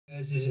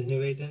guys, this is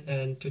Nivedan,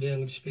 and today I'm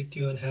going to speak to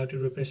you on how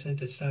to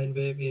represent a sine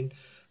wave in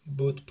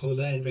both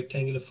polar and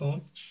rectangular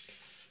form.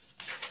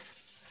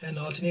 An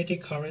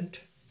alternating current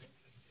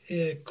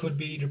could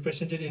be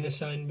represented in a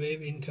sine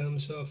wave in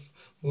terms of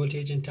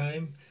voltage and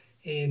time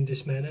in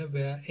this manner,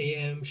 where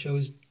AM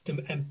shows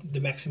the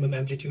maximum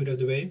amplitude of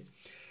the wave.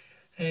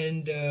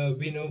 And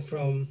we know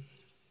from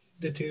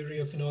the theory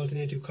of an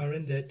alternating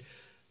current that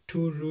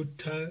 2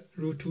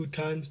 root 2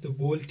 times the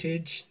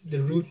voltage,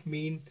 the root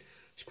mean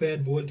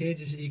squared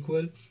voltage, is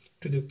equal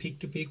to the peak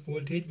to peak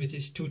voltage, which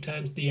is 2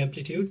 times the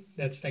amplitude.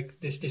 That's like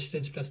this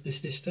distance plus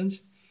this distance.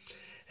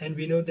 And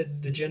we know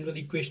that the general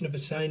equation of a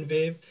sine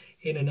wave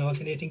in an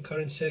alternating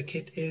current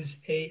circuit is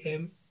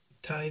AM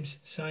times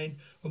sine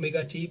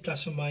omega t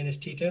plus or minus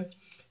theta,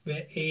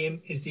 where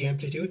AM is the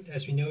amplitude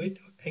as we know it,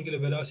 angular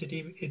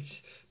velocity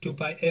it's 2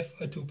 pi f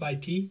or 2 pi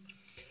t,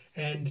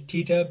 and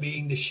theta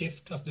being the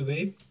shift of the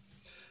wave,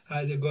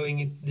 either going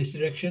in this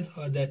direction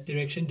or that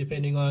direction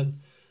depending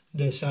on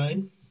the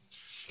sine.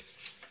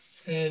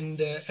 And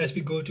as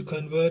we go to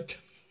convert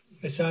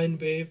a sine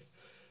wave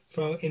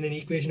from in an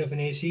equation of an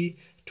AC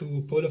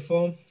to polar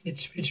form,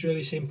 it's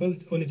really simple.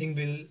 The only thing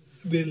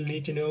we'll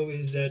need to know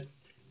is that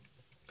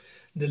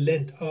the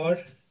length r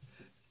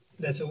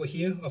that's over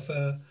here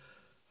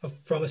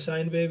from a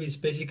sine wave is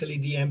basically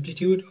the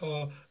amplitude,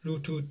 or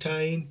root 2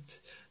 times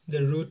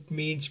the root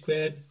mean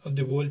squared of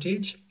the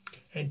voltage,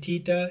 and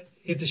theta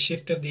is the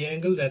shift of the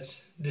angle.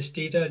 That's this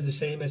theta is the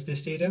same as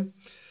this theta.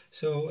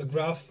 So a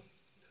graph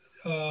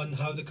on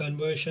how the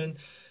conversion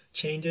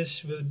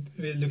changes will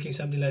be looking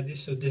something like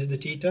this. So this is the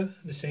theta,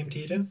 the same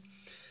theta,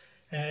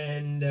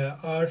 and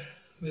r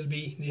will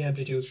be the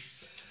amplitude.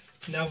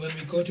 Now when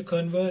we go to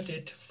convert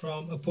it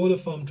from a polar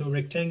form to a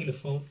rectangular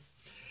form,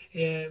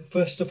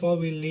 first of all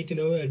we'll need to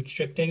know a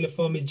rectangular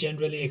form is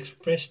generally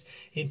expressed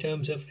in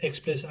terms of x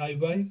plus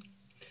iy.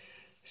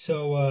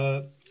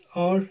 So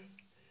r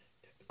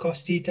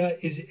cos theta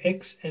is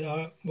x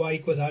and y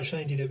equals r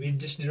sin theta. We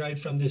just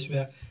derived from this,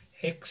 where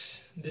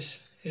x, this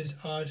is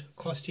r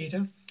cos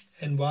theta,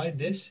 and y,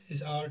 this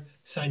is r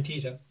sin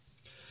theta.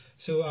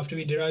 So after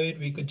we derive it,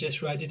 we could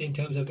just write it in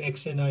terms of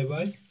x and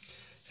iy.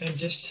 And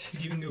just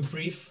giving you a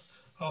brief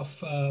of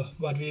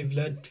what we've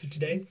learned for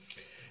today,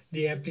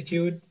 the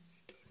amplitude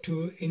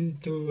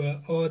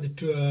or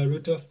the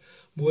root of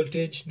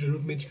voltage, the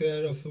root mean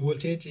square of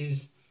voltage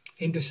is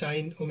into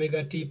sine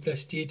omega t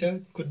plus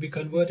theta, could be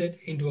converted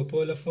into a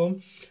polar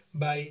form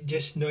by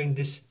just knowing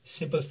this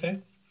simple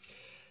fact.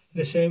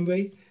 The same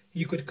way,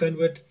 you could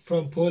convert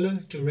from polar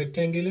to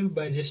rectangular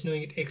by just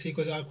knowing it x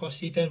equals r cos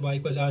theta and y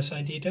equals r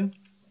sin theta.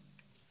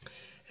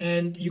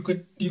 And you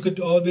could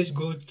always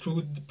go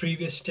through the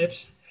previous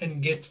steps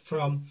and get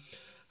from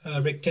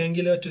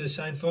rectangular to the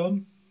sine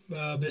form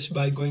just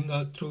by going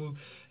out through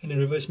in a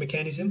reverse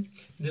mechanism.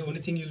 The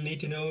only thing you'll need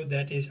to know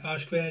that is r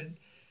squared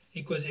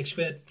equals x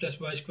squared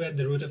plus y squared,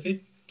 the root of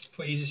it,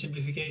 for easy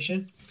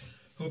simplification.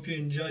 Hope you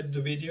enjoyed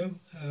the video.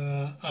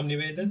 I'm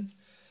Nivedan.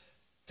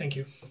 Thank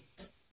you.